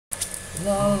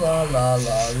La la la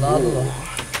la la la.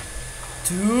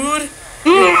 Dude.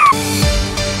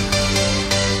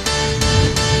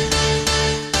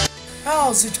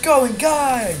 How's it going,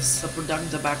 guys? The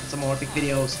productions are back with some more epic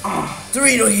videos.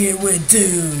 Torrino here with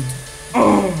Dude.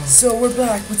 So we're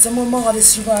back with some more modded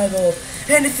survival.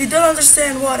 And if you don't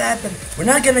understand what happened, we're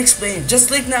not gonna explain. Just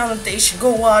click now annotation,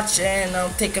 go watch, and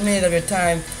I'll take a minute of your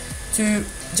time to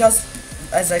just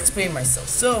as I explain myself.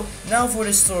 So now for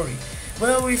the story.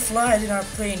 Well, we fly in our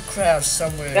plane crashed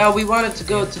somewhere. Yeah, we wanted to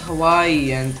go to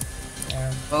Hawaii and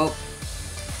well,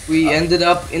 we ended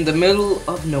up in the middle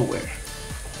of nowhere.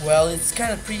 Well, it's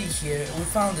kind of pretty here. We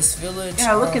found this village.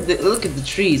 Yeah, look at the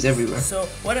trees everywhere. So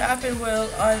what happened? Well,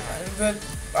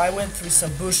 I went through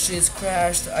some bushes,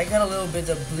 crashed. I got a little bit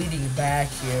of bleeding back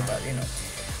here, but you know,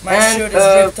 my shirt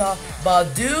is ripped off.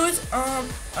 But dude,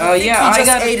 I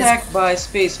got attacked by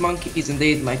space monkeys and they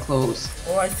ate my clothes.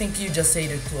 Or I think you just ate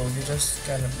your clothes. You just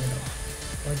kind of, you know,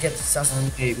 want to get the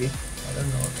sustenance. Maybe. I don't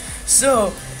know.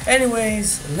 So,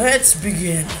 anyways, let's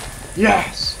begin.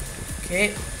 Yes.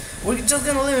 Okay. We're just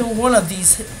gonna live in one of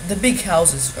these, the big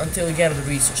houses, until we get the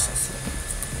resources.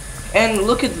 And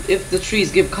look at if the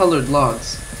trees give colored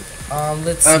logs.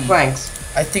 Let's see. Planks.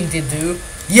 I think they do.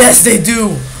 Yes, they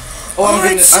do. Oh,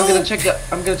 I'm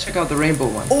gonna check out the rainbow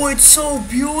one. Oh, it's so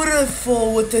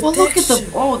beautiful with the texture. Look at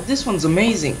the. Oh, this one's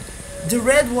amazing. The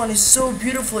red one is so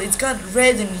beautiful. It's got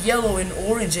red and yellow and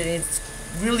orange, and it's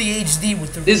really HD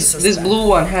with the resource. This blue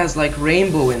one has like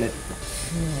rainbow in it.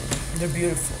 They're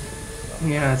beautiful.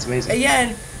 Yeah, it's amazing. Yeah,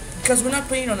 and because we're not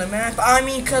playing on the map, I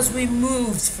mean, because we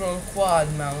moved from Quad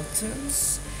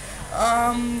Mountains,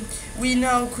 we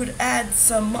now could add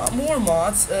some more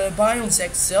mods, Biomes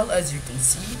XL, as you can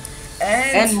see,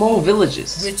 and more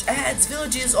villages, which adds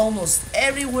villages almost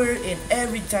everywhere in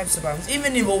every types of biomes,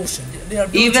 even in ocean. There are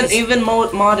villages, even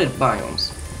modded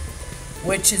biomes,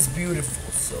 which is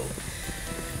beautiful. So,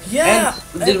 yeah.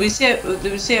 And did we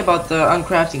say about the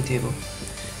uncrafting table?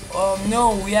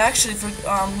 No, we actually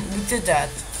we did that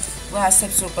last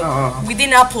episode, but we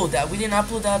didn't upload that.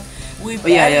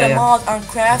 We added a mod on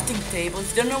crafting table.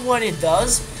 If you don't know what it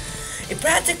does, it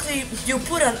practically you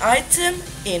put an item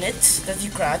in it that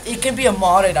you craft. It can be a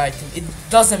modded item. It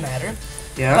doesn't matter.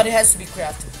 Yeah. But it has to be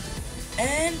crafted.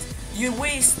 And you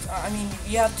waste. I mean,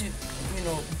 you have to, you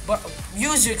know,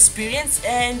 use your experience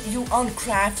and you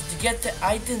uncraft it to get the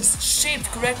items shaped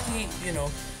correctly. You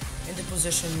know, in the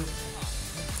position.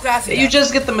 You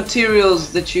just get the materials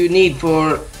that you need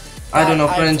for, I don't know,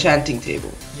 for an enchanting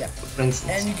table. Yeah. For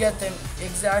instance. And you get them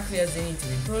exactly as they need to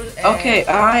be put. Okay,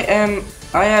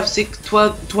 I have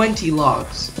 20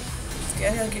 logs. I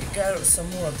gotta get some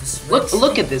more of this.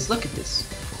 Look at this. Look at this.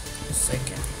 A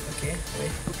second. Okay,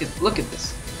 wait. Look at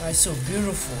this. Oh, it's so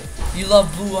beautiful. You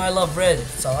love blue, I love red.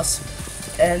 It's awesome.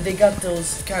 And they got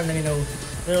those kind of, you know,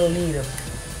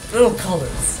 little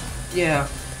colors. Yeah.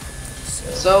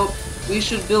 So we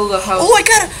should build a house. Oh, I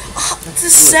got it! The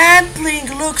sampling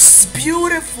looks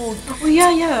beautiful. Oh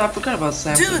yeah, I forgot about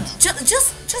sampling. Dude,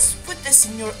 just put this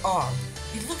in your arm.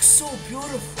 It looks so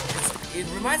beautiful. It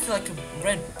reminds me like a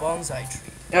red bonsai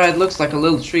tree. Yeah, it looks like a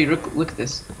little tree. Look at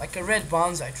this. Like a red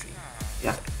bonsai tree.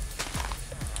 Yeah.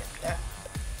 Get that.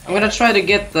 I'm gonna try to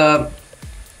get the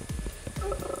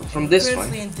from this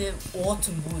one. In the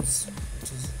autumn woods,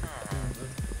 which is really good.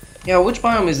 Yeah, which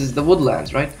biome is this? The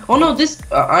woodlands, right? Oh no, this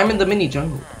I'm in the mini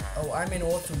jungle. Oh, I'm in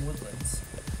autumn woodlands.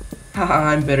 Haha,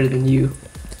 I'm better than you.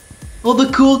 All the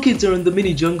cool kids are in the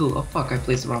mini jungle. Oh fuck, I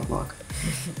placed the wrong block.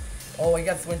 Oh, I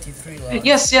got 23 logs.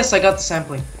 Yes, I got the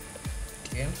sampling.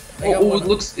 Okay. Oh,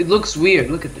 it looks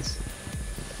weird. Look at this.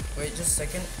 Wait, just a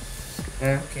second.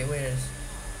 Yeah. Okay, where is?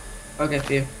 Okay,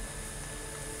 here.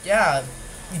 Yeah,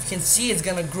 you can see it's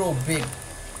gonna grow big.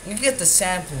 You get the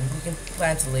sampling. We can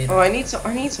plant it later. Oh, I need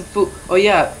some food. Oh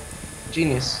yeah,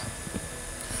 genius.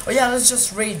 Oh yeah, let's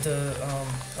just raid the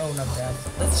Oh, not that.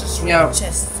 Let's just raid the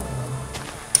chest.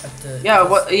 At the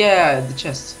the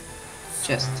chest.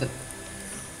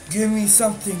 Give me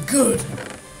something good.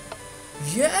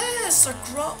 Yes, a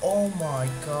oh my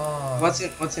god.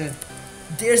 What's in it?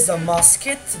 There's a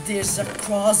musket. There's a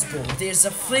crossbow. There's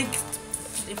a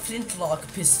flintlock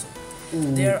pistol.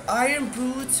 Ooh. There are iron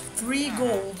boots, 3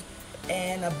 gold,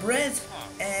 and a bread,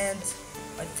 and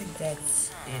I think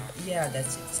that's it. Yeah,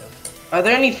 that's it. So. Are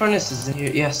there any furnaces in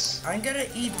here? Yes. I'm gonna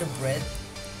eat the bread.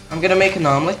 I'm gonna make an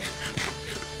omelet.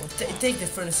 Well, take the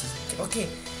furnaces. Okay,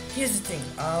 here's the thing.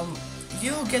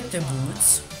 You get the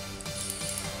boots,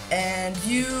 and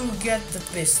you get the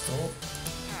pistol.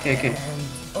 Okay.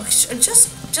 And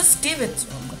just give it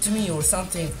to me or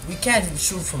something. We can't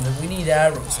shoot from them. We need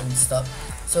arrows and stuff.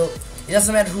 So it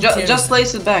doesn't matter who carries just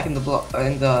place it back in the block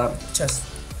in the chest.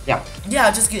 Yeah.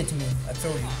 Yeah, just give it to me. I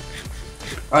throw you.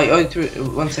 I threw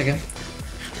 1 second.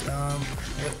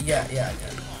 Yeah, I got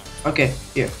it. Okay,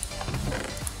 here.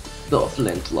 The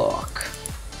flintlock.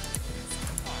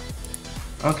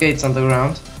 Okay, it's on the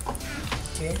ground.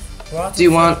 Okay. Do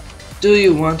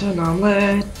you want an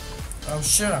omelet? I'm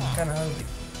sure. I'm kind of hungry.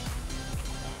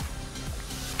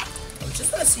 I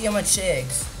just want to see how much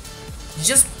eggs.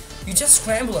 You just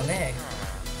scramble an egg.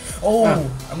 Oh,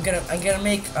 I'm gonna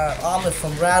make omelet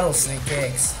from rattlesnake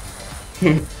eggs.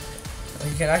 You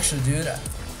can actually do that.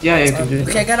 Yeah, you can do that.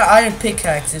 Okay, I got an iron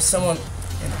pickaxe. If someone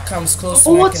comes close to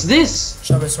Oh, me, what's this?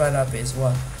 Shove us right up is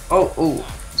what? Oh,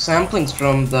 samplings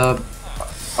from the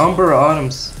Umber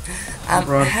Autumns. I'm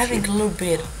having a little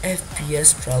bit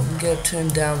FPS problem. I'm gonna turn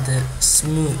down the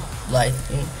smooth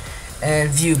lighting and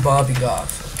view Bobby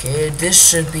off. Okay, this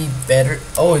should be better.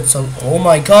 Oh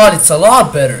my god, it's a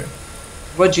lot better.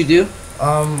 What'd you do?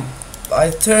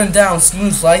 I turned down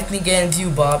smooth lighting and view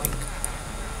bobbing.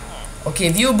 Okay,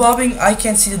 view bobbing, I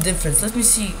can see the difference. Let me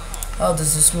see how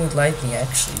does the smooth lighting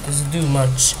actually. Does it do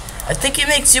much? I think it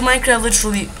makes your Minecraft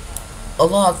literally a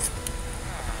lot.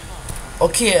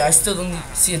 Okay, I still don't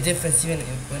see a difference even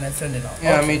when I turn it on.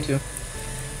 Yeah, okay. me too.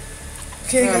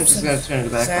 Okay, I'm just gonna turn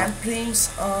it back on. Samplings,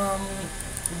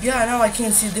 yeah, now I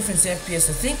can't see the difference in FPS.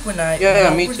 I think when I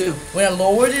me too. When I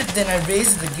lowered it, then I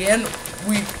raised it again.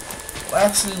 We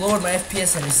actually lowered my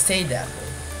FPS and it stayed that way.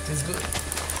 Which is good.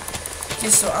 Okay,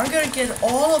 so I'm gonna get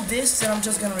all of this and I'm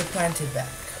just gonna replant it back.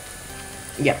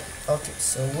 Yeah. Okay,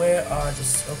 so where are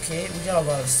this? Okay, we got a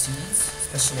lot of seeds,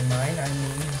 especially mine. I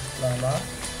mean, la.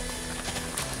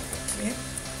 Okay,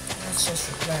 let's just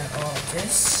replant all of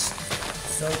this.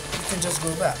 So you can just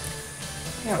go back.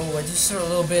 Yeah. Oh, I just threw a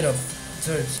little bit of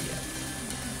dirt here.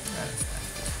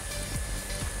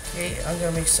 Okay, I'm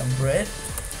gonna make some bread.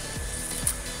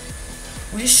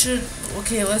 We should.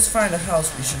 Okay, let's find a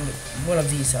house. We should look one of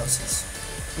these houses.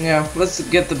 Yeah, let's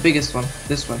get the biggest one.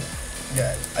 This one.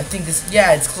 Yeah, I think this.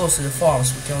 Yeah, it's close to the farm,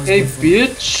 so we can always Hey, get food.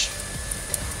 bitch!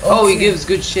 Okay. Oh, he gives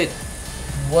good shit.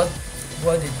 What?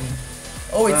 What did he?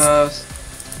 Oh,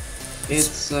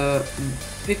 it's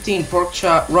 15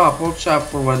 raw pork chop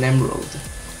for 1 emerald.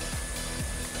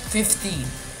 15.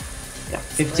 Yeah, A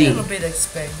 15. little bit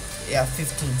expensive. Yeah,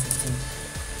 15.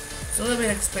 It's a little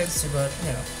bit expensive, but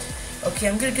you know. Okay,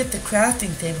 I'm gonna get the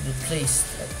crafting table replaced.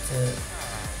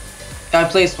 I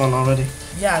placed one already.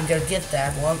 Yeah, I'm gonna get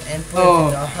that one and put Oh. it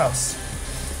in our house.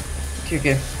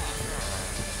 Okay.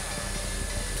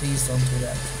 Please don't do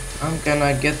that. I'm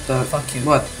gonna get the. Fuck you.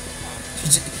 What?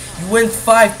 You went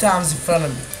 5 times in front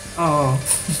of me. Oh.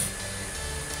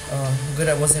 Good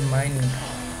I wasn't mining.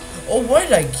 Oh, what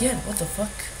did I get? What the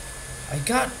fuck? I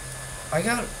got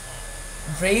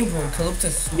rainbow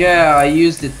eucalyptus Yeah, I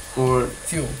used it for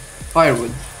fuel.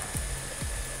 firewood.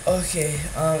 Okay,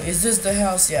 is this the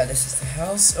house? Yeah, this is the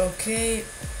house. Okay.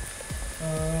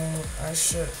 I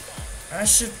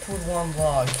should put 1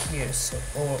 log here, so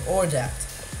or that.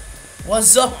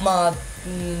 What's up, my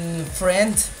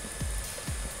friend?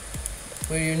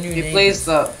 We're your new Okay, neighbors.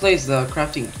 place the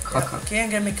crafting caca. Okay, I'm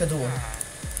gonna make a door.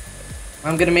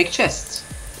 I'm gonna make chests.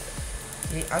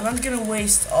 Okay, I'm not gonna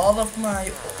waste all of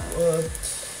my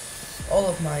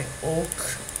oak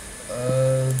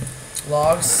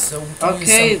logs. So we can use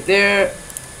Okay, some. there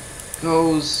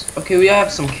goes. Okay, we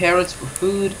have some carrots for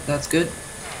food. That's good.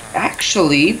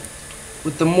 Actually,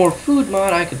 with the more food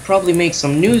mod, I could probably make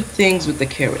some new things with the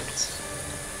carrots.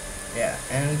 Yeah,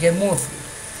 and get more food.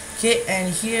 Okay,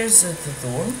 and here's the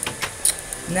door.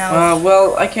 Now,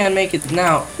 well, I can't make it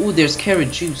now. Ooh, there's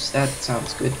carrot juice. That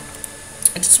sounds good.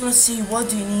 I just want to see what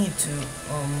do you need to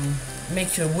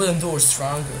make your wooden door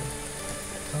stronger.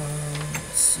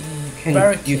 Let's see.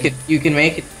 You can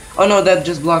make it. Oh no, that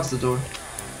just blocks the door.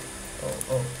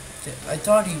 Oh. I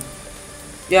thought you.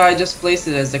 Yeah, I just placed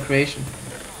it as decoration.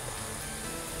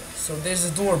 So there's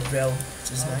a doorbell,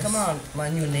 which is nice. Come on, my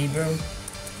new neighbor.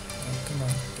 Oh, come on.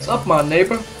 What's up, my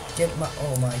neighbor? Get my.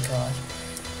 Oh my god.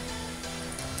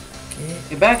 Okay.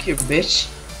 Get back here, bitch.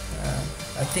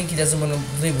 I think he doesn't want to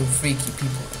live with freaky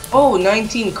people. Oh,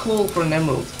 19 coal for an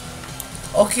emerald.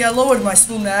 Okay, I lowered my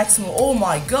smooth maximum. Oh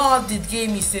my god, it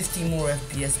gave me 50 more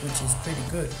FPS, which is pretty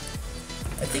good.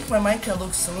 I think my Minecraft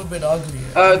looks a little bit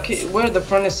uglier. Okay, where are the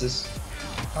furnaces?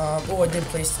 Oh, I didn't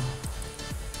place them.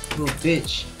 Oh,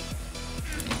 bitch.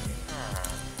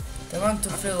 I want to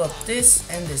fill up this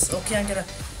and this. Okay, I'm gonna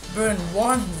burn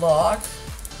 1 log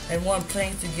and 1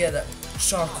 plank to get a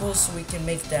charcoal so we can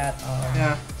make that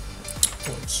Yeah.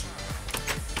 torch.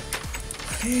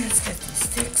 Okay, let's get these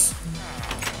sticks.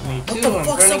 Me What too, the I'm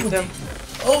fuck's up burning with them.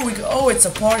 it? Oh, it's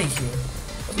a party here.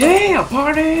 Yeah,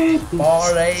 party!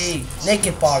 Party!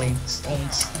 Naked party!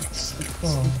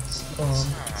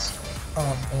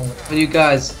 What do you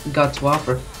guys got to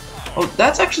offer? Oh,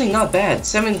 that's actually not bad.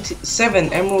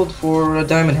 7 emerald for a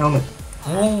diamond helmet.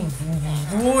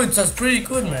 Oh, that's pretty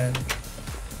good, man.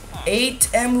 8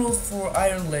 emerald for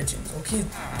iron legend. Okay,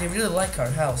 they really like our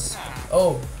house.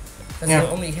 Oh, because Yeah. they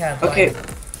only had Okay.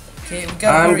 Okay, we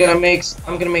gotta hurry up.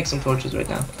 I'm gonna make some torches right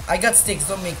now. I got sticks,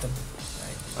 don't make them.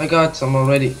 I got some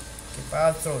already. Okay, but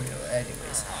I'll throw you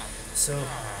anyways. So,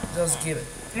 just give it.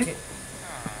 Okay.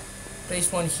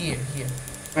 Place one here.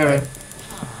 Alright.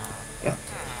 Yeah.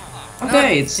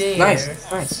 Okay, it's there, nice.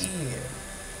 It's nice. Here.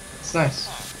 It's nice.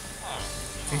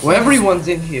 Your Well, head everyone's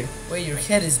in here. Wait, your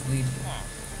head is bleeding.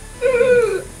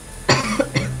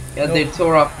 Yeah, No. they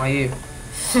tore up my ear.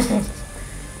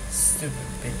 Stupid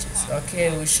bitches.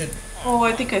 Okay, we should. Oh,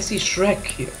 I think I see Shrek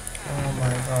here Oh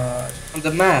my god. on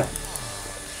the map.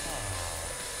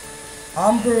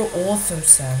 Amber Autumn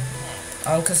Sample.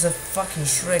 Cause of fucking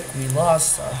Shrek, we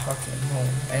lost our fucking home,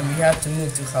 and we had to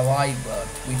move to Hawaii, but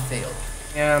we failed.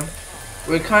 Yeah,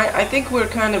 I think we're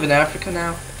kind of in Africa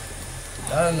now.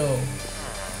 I don't know.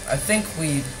 I think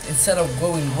we, instead of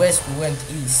going west, we went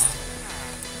east.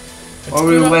 But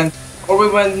Or we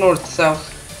went north south.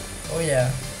 Oh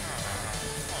yeah.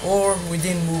 Or we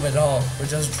didn't move at all. We're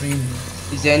just dreaming.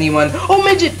 Is there anyone? Oh,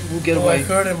 midget! We'll get Oh, away. I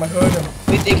heard him.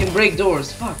 Wait, they can break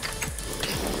doors. Fuck.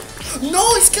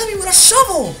 No, he's killing me with a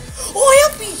shovel! Oh,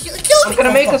 help me! Kill me! I'm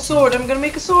gonna make fuck. a sword. I'm gonna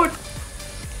make a sword.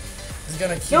 He's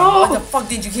gonna kill No! me. Why the fuck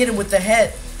did you hit him with the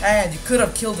head? And you could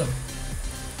have killed him.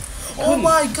 Oh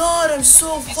my god, I'm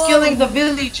so He's far. killing the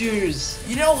villagers.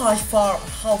 You know how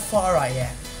far I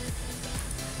am?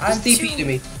 I'm Just TP to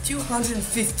me.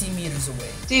 250 meters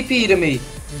away. TP to me.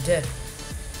 You're dead.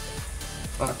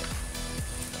 Fuck.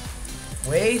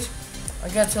 Wait, I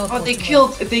gotta teleport. Oh,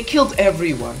 to they killed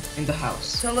everyone in the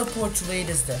house. teleport to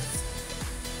latest death.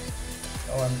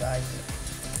 Oh, I'm dying.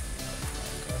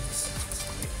 God, this is just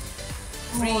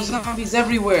great. Oh, zombies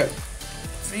everywhere.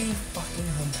 3 fucking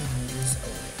 100 meters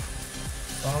away.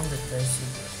 Found the place.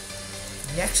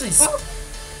 He actually.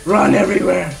 Run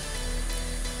everywhere.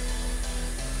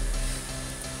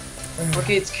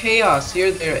 Okay, it's chaos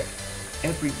here. They're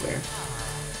everywhere.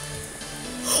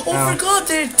 Oh my god,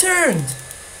 they turned!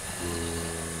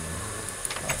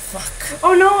 Oh fuck.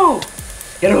 Oh no!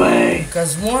 Get away!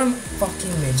 Because one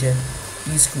fucking midget,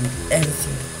 he screwed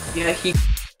everything. Yeah, he